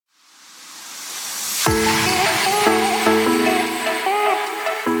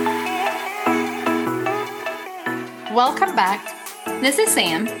Welcome back. This is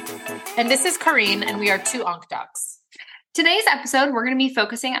Sam. And this is Corinne, and we are two Onc Docs. Today's episode, we're going to be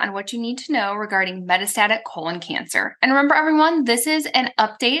focusing on what you need to know regarding metastatic colon cancer. And remember, everyone, this is an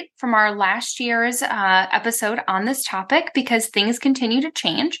update from our last year's episode on this topic because things continue to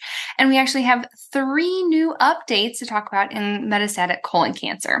change. And we actually have 3 new updates to talk about in metastatic colon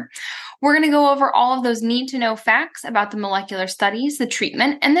cancer. We're going to go over all of those need-to-know facts about the molecular studies, the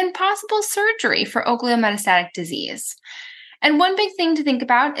treatment, and then possible surgery for oligometastatic disease. And one big thing to think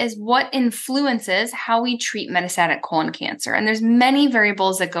about is what influences how we treat metastatic colon cancer. And there's many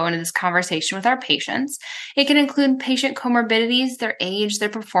variables that go into this conversation with our patients. It can include patient comorbidities, their age, their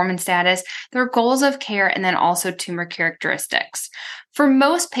performance status, their goals of care, and then also tumor characteristics. For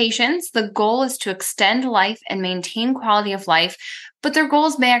most patients, the goal is to extend life and maintain quality of life, but their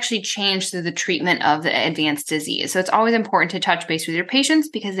goals may actually change through the treatment of the advanced disease. So it's always important to touch base with your patients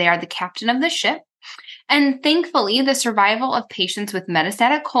because they are the captain of the ship. And thankfully, the survival of patients with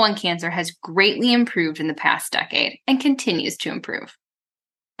metastatic colon cancer has greatly improved in the past decade and continues to improve.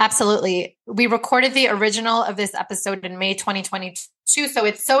 Absolutely. We recorded the original of this episode in May 2022. So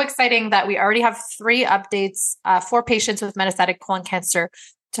it's so exciting that we already have 3 updates for patients with metastatic colon cancer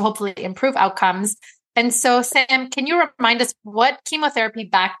to hopefully improve outcomes. And so, Sam, can you remind us what chemotherapy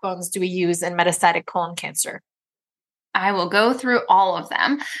backbones do we use in metastatic colon cancer? I will go through all of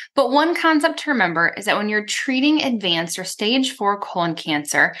them, but one concept to remember is that when you're treating advanced or stage 4 colon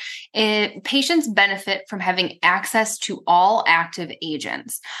cancer, patients benefit from having access to all active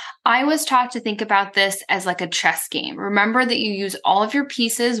agents. I was taught to think about this as like a chess game. Remember that you use all of your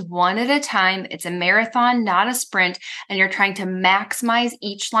pieces one at a time. It's a marathon, not a sprint, and you're trying to maximize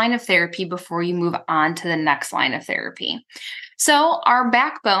each line of therapy before you move on to the next line of therapy. So our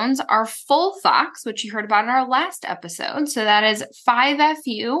backbones are FOLFOX, which you heard about in our last episode. So that is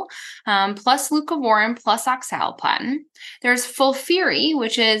 5-FU plus leucovorin plus oxaliplatin. There's FOLFIRI,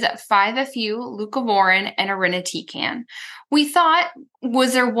 which is 5-FU, leucovorin, and irinotecan. We thought,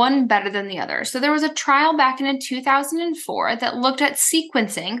 was there one better than the other? So there was a trial back in 2004 that looked at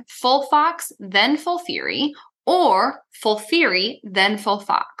sequencing FOLFOX, then FOLFIRI, or FOLFIRI, then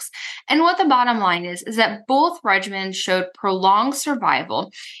FOLFOX. And what the bottom line is that both regimens showed prolonged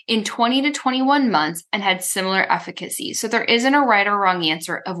survival in 20 to 21 months and had similar efficacy. So there isn't a right or wrong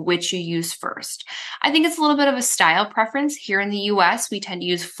answer of which you use first. I think it's a little bit of a style preference. Here in the US, we tend to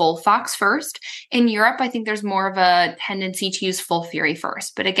use FOLFOX first. In Europe, I think there's more of a tendency to use FOLFIRI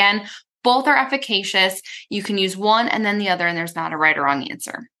first. But again, both are efficacious. You can use one and then the other, and there's not a right or wrong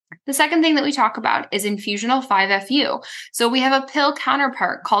answer. The second thing that we talk about is infusional 5-FU. So we have a pill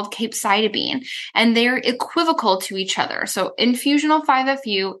counterpart called capecitabine, and they're equivocal to each other. So infusional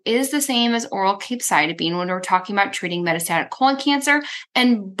 5-FU is the same as oral capecitabine when we're talking about treating metastatic colon cancer,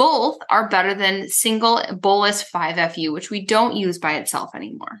 and both are better than single bolus 5-FU, which we don't use by itself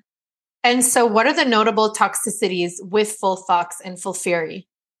anymore. And so what are the notable toxicities with FOLFOX and FOLFIRI?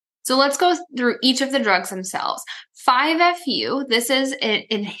 So let's go through each of the drugs themselves. 5-FU, it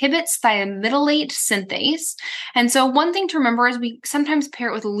inhibits thiamidylate synthase. And so one thing to remember is we sometimes pair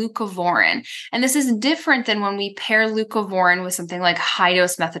it with leucovorin. And this is different than when we pair leucovorin with something like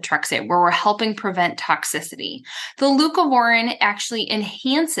high-dose methotrexate, where we're helping prevent toxicity. The leucovorin actually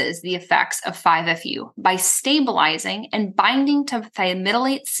enhances the effects of 5-FU by stabilizing and binding to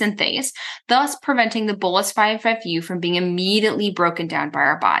thiamidylate synthase, thus preventing the bolus 5-FU from being immediately broken down by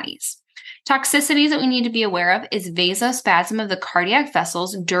our bodies. Toxicities that we need to be aware of is vasospasm of the cardiac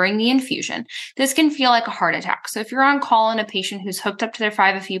vessels during the infusion. This can feel like a heart attack. So if you're on call and a patient who's hooked up to their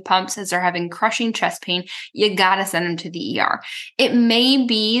 5-FU pumps as they're having crushing chest pain, you gotta send them to the ER. It may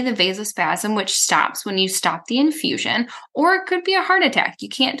be the vasospasm, which stops when you stop the infusion, or it could be a heart attack. You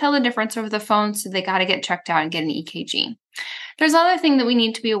can't tell the difference over the phone, so they gotta get checked out and get an EKG. There's another thing that we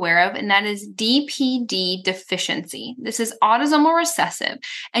need to be aware of, and that is DPD deficiency. This is autosomal recessive,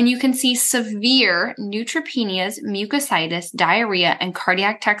 and you can see severe neutropenias, mucositis, diarrhea, and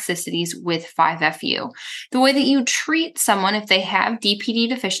cardiac toxicities with 5-FU. The way that you treat someone if they have DPD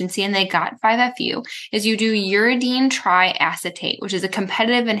deficiency and they got 5-FU is you do uridine triacetate, which is a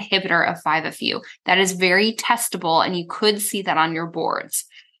competitive inhibitor of 5-FU. That is very testable, and you could see that on your boards.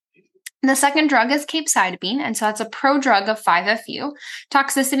 The second drug is capecitabine, and so that's a prodrug of 5-FU.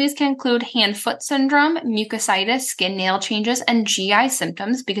 Toxicities can include hand-foot syndrome, mucositis, skin nail changes, and GI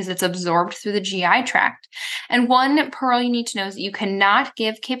symptoms because it's absorbed through the GI tract. And one pearl you need to know is that you cannot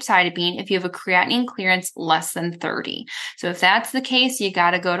give capecitabine if you have a creatinine clearance less than 30. So if that's the case, you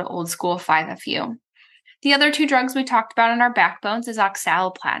got to go to old school 5-FU. The other 2 drugs we talked about in our backbones is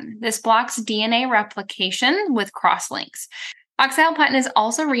oxaliplatin. This blocks DNA replication with crosslinks. Oxaliplatin is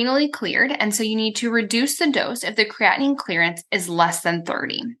also renally cleared, and so you need to reduce the dose if the creatinine clearance is less than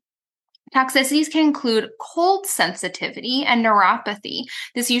 30. Toxicities can include cold sensitivity and neuropathy.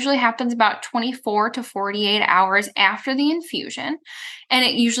 This usually happens about 24 to 48 hours after the infusion, and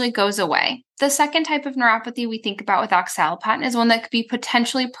it usually goes away. The second type of neuropathy we think about with oxaliplatin is one that could be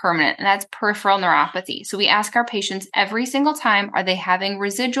potentially permanent, and that's peripheral neuropathy. So we ask our patients every single time, are they having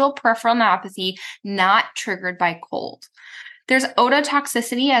residual peripheral neuropathy not triggered by cold? There's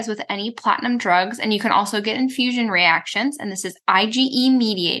ototoxicity, as with any platinum drugs, and you can also get infusion reactions, and this is IgE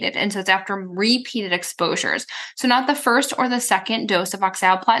mediated, and so it's after repeated exposures. So not the first or the second dose of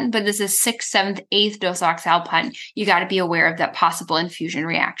oxaliplatin, but this is 6th, 7th, 8th dose of oxaliplatin. You got to be aware of that possible infusion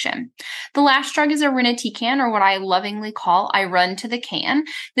reaction. The last drug is irinotecan, or what I lovingly call I run to the can.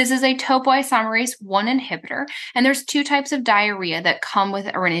 This is a topoisomerase 1 inhibitor, and there's two types of diarrhea that come with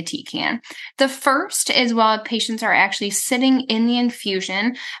irinotecan. The first is while patients are actually sitting in the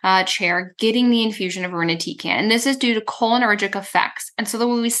infusion chair, getting the infusion of irinotecan. And this is due to cholinergic effects. And so the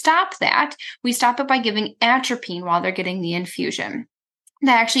way we stop that, we stop it by giving atropine while they're getting the infusion.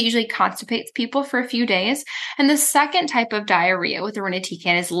 That actually usually constipates people for a few days. And the second type of diarrhea with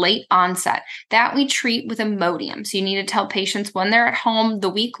irinotecan is late onset. That we treat with Imodium. So you need to tell patients when they're at home, the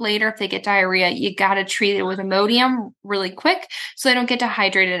week later, if they get diarrhea, you got to treat it with Imodium really quick so they don't get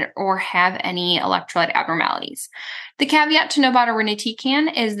dehydrated or have any electrolyte abnormalities. The caveat to know about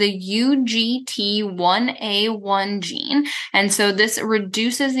irinotecan is the UGT1A1 gene. And so this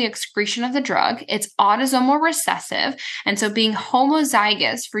reduces the excretion of the drug. It's autosomal recessive. And so being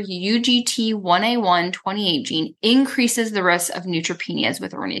homozygous for UGT1A1 28 gene increases the risk of neutropenias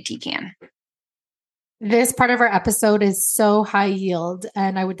with irinotecan. This part of our episode is so high yield,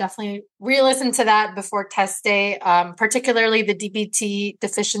 and I would definitely re-listen to that before test day, particularly the DBT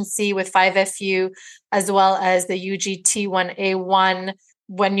deficiency with 5-FU, as well as the UGT1A1.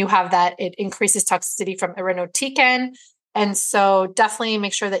 When you have that, it increases toxicity from irinotecan. And so definitely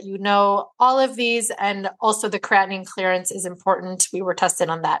make sure that you know all of these, and also the creatinine clearance is important. We were tested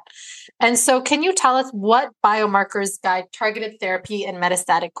on that. And so can you tell us what biomarkers guide targeted therapy in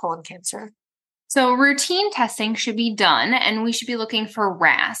metastatic colon cancer? So routine testing should be done, and we should be looking for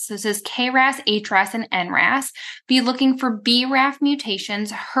RAS. This is KRAS, HRAS, and NRAS. Be looking for BRAF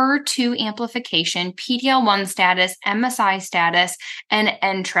mutations, HER2 amplification, PD-L1 status, MSI status, and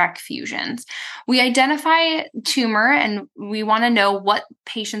NTRK fusions. We identify tumor, and we want to know what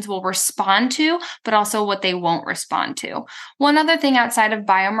patients will respond to, but also what they won't respond to. One other thing outside of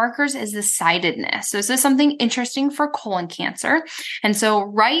biomarkers is the sidedness. So this is something interesting for colon cancer. And so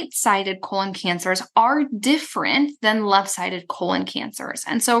right-sided colon cancers are different than left-sided colon cancers.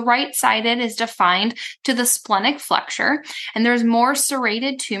 And so right-sided is defined to the splenic flexure, and there's more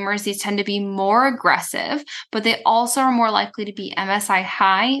serrated tumors. These tend to be more aggressive, but they also are more likely to be MSI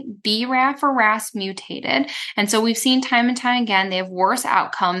high, BRAF or RAS mutated. And so we've seen time and time again, they have worse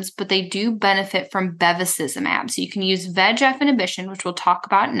outcomes, but they do benefit from bevacizumab. So you can use VEGF inhibition, which we'll talk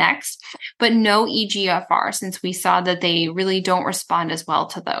about next, but no EGFR, since we saw that they really don't respond as well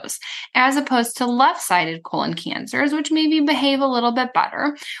to those. As opposed to left-sided colon cancers, which maybe behave a little bit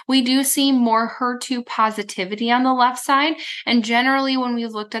better. We do see more HER2 positivity on the left side, and generally when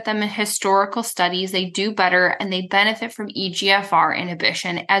we've looked at them in historical studies, they do better and they benefit from EGFR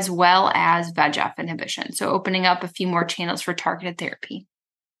inhibition as well as VEGF inhibition. So opening up a few more channels for targeted therapy.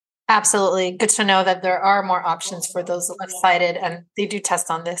 Absolutely. Good to know that there are more options for those left-sided, and they do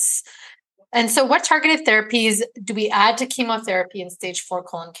test on this. And so what targeted therapies do we add to chemotherapy in stage 4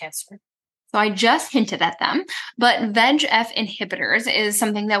 colon cancer? So I just hinted at them, but VEGF inhibitors is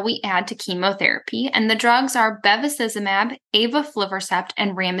something that we add to chemotherapy, and the drugs are bevacizumab, avaflivercept,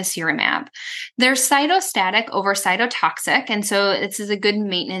 and ramucirumab. They're cytostatic over cytotoxic, and so this is a good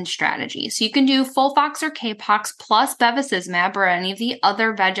maintenance strategy. So you can do FOLFOX or CAPOX plus bevacizumab or any of the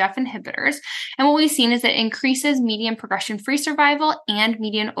other VEGF inhibitors, and what we've seen is it increases median progression-free survival and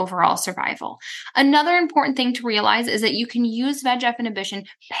median overall survival. Another important thing to realize is that you can use VEGF inhibition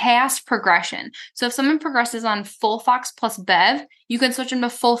past progression. So if someone progresses on FOLFOX plus Bev, you can switch them to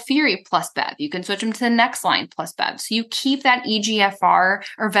FOLFIRI plus Bev. You can switch them to the next line plus Bev. So you keep that EGFR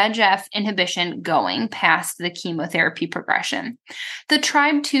or VEGF inhibition going past the chemotherapy progression. The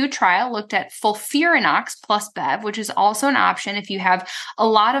TRIBE2 trial looked at FOLFIRINOX plus Bev, which is also an option if you have a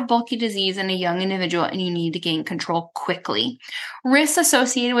lot of bulky disease in a young individual and you need to gain control quickly. Risks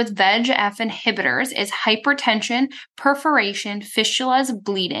associated with VEGF inhibitors is hypertension, perforation, fistulas,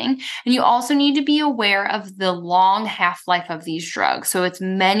 bleeding, and you also need to be aware of the long half-life of these drugs. So it's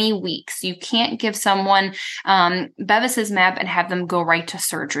many weeks. You can't give someone bevacizumab and have them go right to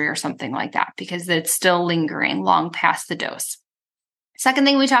surgery or something like that because it's still lingering long past the dose. Second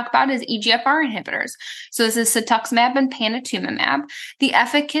thing we talk about is EGFR inhibitors. So this is cetuximab and panitumumab. The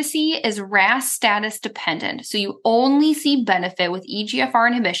efficacy is RAS status dependent. So you only see benefit with EGFR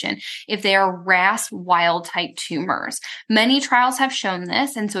inhibition if they are RAS wild type tumors. Many trials have shown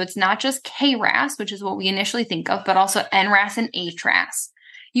this, and so it's not just KRAS, which is what we initially think of, but also NRAS and HRAS.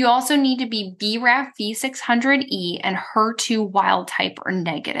 You also need to be BRAF V600E and HER2 wild type or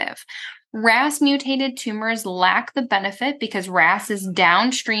negative. RAS mutated tumors lack the benefit because RAS is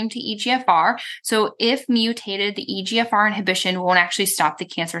downstream to EGFR. So if mutated, the EGFR inhibition won't actually stop the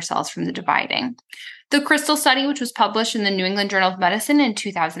cancer cells from dividing. The Crystal study, which was published in the New England Journal of Medicine in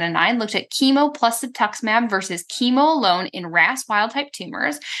 2009, looked at chemo plus cetuximab versus chemo alone in RAS wild-type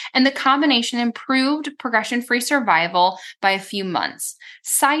tumors, and the combination improved progression-free survival by a few months.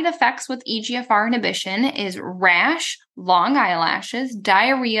 Side effects with EGFR inhibition is rash, long eyelashes,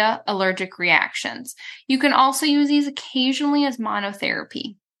 diarrhea, allergic reactions. You can also use these occasionally as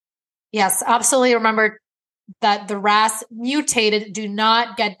monotherapy. Yes, absolutely. Remember that the RAS mutated do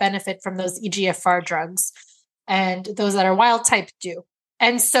not get benefit from those EGFR drugs, and those that are wild type do.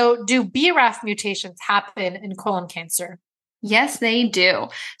 And so do BRAF mutations happen in colon cancer? Yes, they do.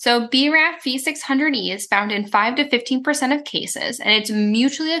 So BRAF V600E is found in 5 to 15% of cases, and it's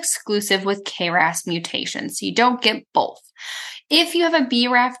mutually exclusive with KRAS mutations. So you don't get both. If you have a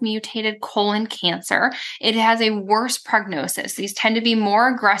BRAF mutated colon cancer, it has a worse prognosis. These tend to be more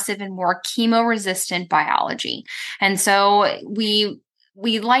aggressive and more chemo-resistant biology. And so we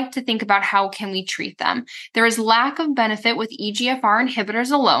like to think about how can we treat them. There is lack of benefit with EGFR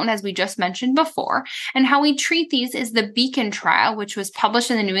inhibitors alone, as we just mentioned before, and how we treat these is the Beacon trial, which was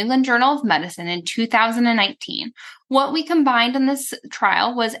published in the New England Journal of Medicine in 2019. What we combined in this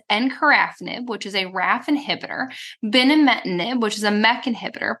trial was encorafenib, which is a RAF inhibitor, binimetinib, which is a MEK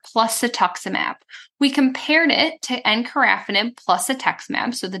inhibitor, plus cetuximab. We compared it to encorafenib plus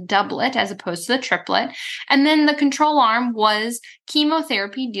cetuximab, so the doublet as opposed to the triplet, and then the control arm was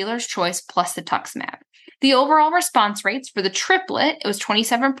chemotherapy dealer's choice plus cetuximab. The overall response rates for the triplet, it was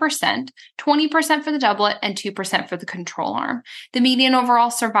 27%, 20% for the doublet, and 2% for the control arm. The median overall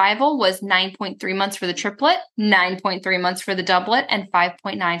survival was 9.3 months for the triplet, 9.3 months for the doublet, and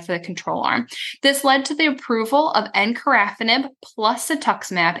 5.9 for the control arm. This led to the approval of encorafenib plus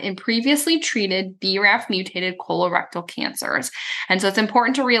cetuximab in previously treated BRAF mutated colorectal cancers. And so it's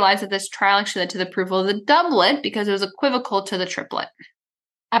important to realize that this trial actually led to the approval of the doublet because it was equivocal to the triplet.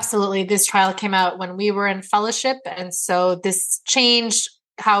 Absolutely. This trial came out when we were in fellowship, and so this changed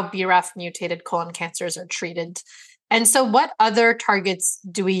how BRAF mutated colon cancers are treated. And so what other targets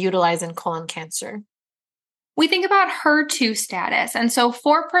do we utilize in colon cancer? We think about HER2 status. And so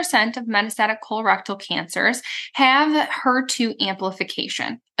 4% of metastatic colorectal cancers have HER2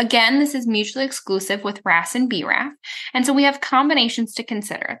 amplification. Again, this is mutually exclusive with RAS and BRAF. And so we have combinations to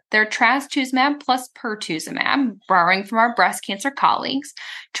consider. They're trastuzumab plus pertuzumab, borrowing from our breast cancer colleagues,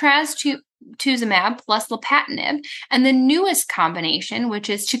 trastuzumab plus lapatinib, and the newest combination, which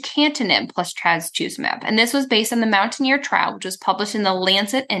is tucatinib plus trastuzumab. And this was based on the Mountaineer trial, which was published in The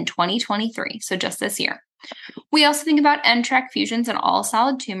Lancet in 2023, so just this year. We also think about NTRK fusions in all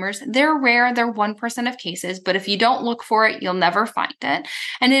solid tumors. They're rare, they're 1% of cases, but if you don't look for it, you'll never find it.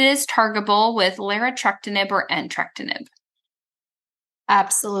 And it is targetable with larotrectinib or entrectinib.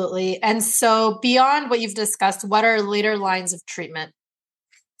 Absolutely. And so beyond what you've discussed, what are later lines of treatment?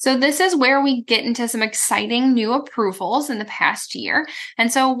 So this is where we get into some exciting new approvals in the past year.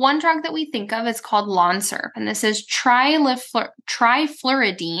 And so one drug that we think of is called Lonsurf, and this is trifluridine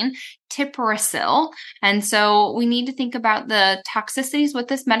tipiracil. And so we need to think about the toxicities with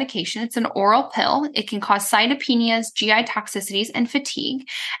this medication. It's an oral pill. It can cause cytopenias, GI toxicities, and fatigue.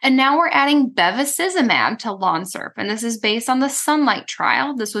 And now we're adding bevacizumab to Lonsurf, and this is based on the Sunlight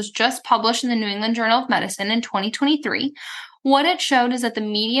trial. This was just published in the New England Journal of Medicine in 2023. What it showed is that the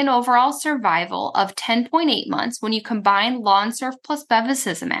median overall survival of 10.8 months when you combine Lonsurf plus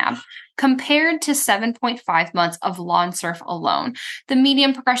bevacizumab compared to 7.5 months of Lonsurf alone. The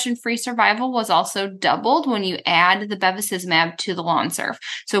median progression-free survival was also doubled when you add the bevacizumab to the Lonsurf.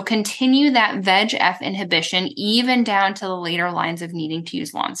 So continue that VEGF inhibition even down to the later lines of needing to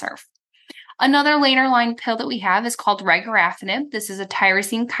use Lonsurf. Another later line pill that we have is called regorafenib. This is a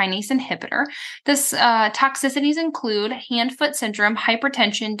tyrosine kinase inhibitor. This toxicities include hand-foot syndrome,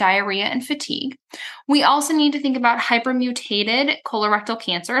 hypertension, diarrhea, and fatigue. We also need to think about hypermutated colorectal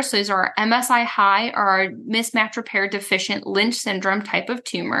cancer. So these are MSI high or mismatch repair deficient Lynch syndrome type of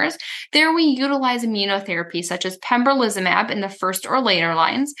tumors. There we utilize immunotherapy such as pembrolizumab in the first or later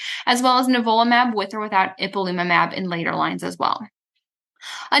lines, as well as nivolumab with or without ipilimumab in later lines as well.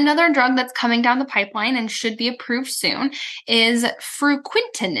 Another drug that's coming down the pipeline and should be approved soon is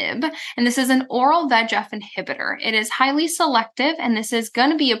fruquintinib, and this is an oral VEGF inhibitor. It is highly selective, and this is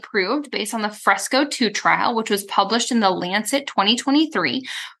going to be approved based on the FRESCO-2 trial, which was published in the Lancet 2023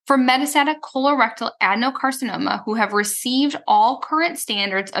 for metastatic colorectal adenocarcinoma who have received all current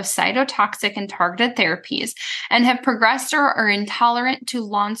standards of cytotoxic and targeted therapies and have progressed or are intolerant to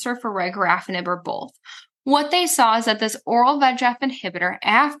Lonsurf or regorafenib or both. What they saw is that this oral VEGF inhibitor,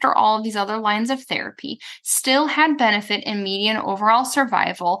 after all of these other lines of therapy, still had benefit in median overall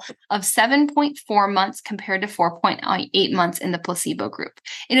survival of 7.4 months compared to 4.8 months in the placebo group.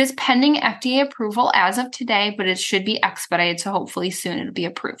 It is pending FDA approval as of today, but it should be expedited, so hopefully soon it'll be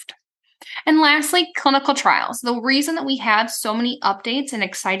approved. And lastly, clinical trials. The reason that we have so many updates and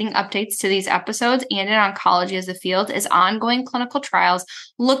exciting updates to these episodes and in oncology as a field is ongoing clinical trials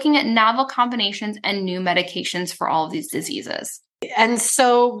looking at novel combinations and new medications for all of these diseases. And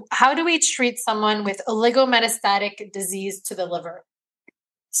so how do we treat someone with oligometastatic disease to the liver?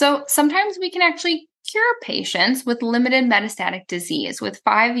 So sometimes we can actually cure patients with limited metastatic disease with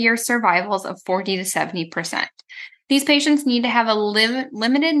 5-year survivals of 40 to 70%. These patients need to have a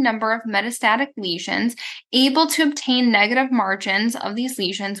limited number of metastatic lesions, able to obtain negative margins of these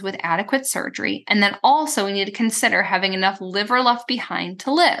lesions with adequate surgery, and then also we need to consider having enough liver left behind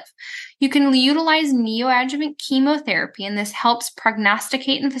to live. You can utilize neoadjuvant chemotherapy, and this helps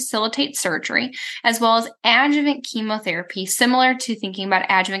prognosticate and facilitate surgery, as well as adjuvant chemotherapy, similar to thinking about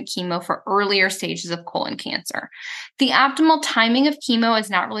adjuvant chemo for earlier stages of colon cancer. The optimal timing of chemo has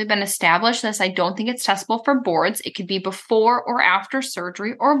not really been established, thus I don't think it's testable for boards. It could be before or after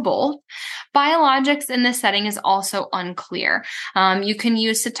surgery or both. Biologics in this setting is also unclear. You can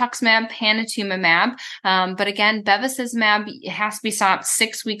use cetuximab, panitumumab, but again, bevacizumab has to be stopped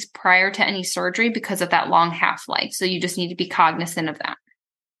 6 weeks prior to any surgery because of that long half-life. So you just need to be cognizant of that.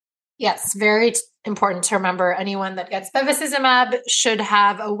 Yes, very important to remember. Anyone that gets bevacizumab should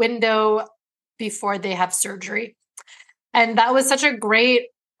have a window before they have surgery. And that was such a great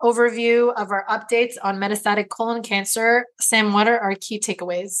overview of our updates on metastatic colon cancer. Sam, what are our key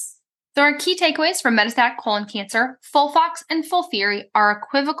takeaways? So our key takeaways from metastatic colon cancer: FOLFOX and FOLFIRI are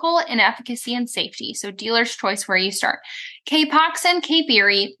equivocal in efficacy and safety, so dealer's choice where you start. Capox and Cape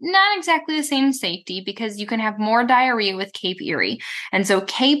Erie, not exactly the same safety because you can have more diarrhea with Cape Erie. And so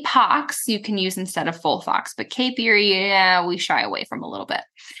Capox you can use instead of FOLFOX, but Cape Erie, we shy away from a little bit.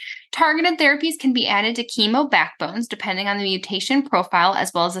 Targeted therapies can be added to chemo backbones depending on the mutation profile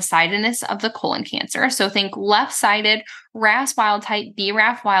as well as the sidedness of the colon cancer. So think left-sided, RAS wild type,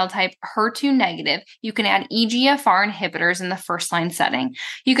 BRAF wild type, HER2 negative. You can add EGFR inhibitors in the first-line setting.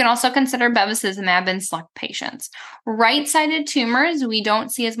 You can also consider bevacizumab in select patients. Right-sided tumors, we don't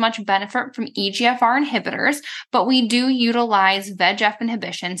see as much benefit from EGFR inhibitors, but we do utilize VEGF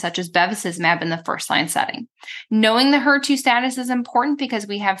inhibition such as bevacizumab in the first-line setting. Knowing the HER2 status is important because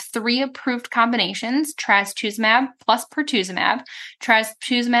we have 3 approved combinations: trastuzumab plus pertuzumab,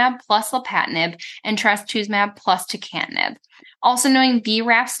 trastuzumab plus lapatinib, and trastuzumab plus tucatinib. Also knowing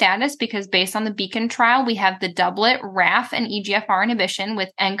BRAF status because based on the Beacon trial, we have the doublet RAF and EGFR inhibition with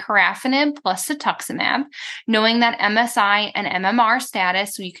encorafenib plus cetuximab. Knowing that MSI and MMR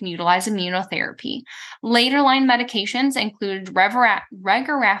status, so you can utilize immunotherapy. Later line medications include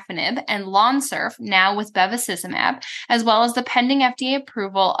regorafenib and Lonsurf, now with bevacizumab, as well as the pending FDA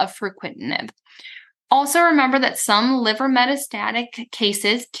approval of fruquintinib. Also remember that some liver metastatic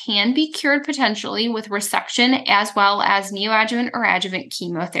cases can be cured potentially with resection as well as neoadjuvant or adjuvant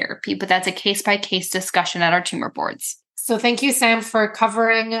chemotherapy, but that's a case-by-case discussion at our tumor boards. So thank you, Sam, for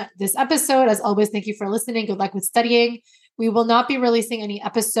covering this episode. As always, thank you for listening. Good luck with studying. We will not be releasing any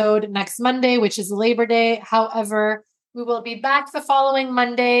episode next Monday, which is Labor Day. However, we will be back the following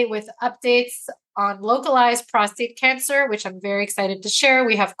Monday with updates on localized prostate cancer, which I'm very excited to share.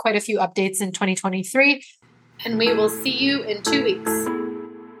 We have quite a few updates in 2023, and we will see you in 2 weeks.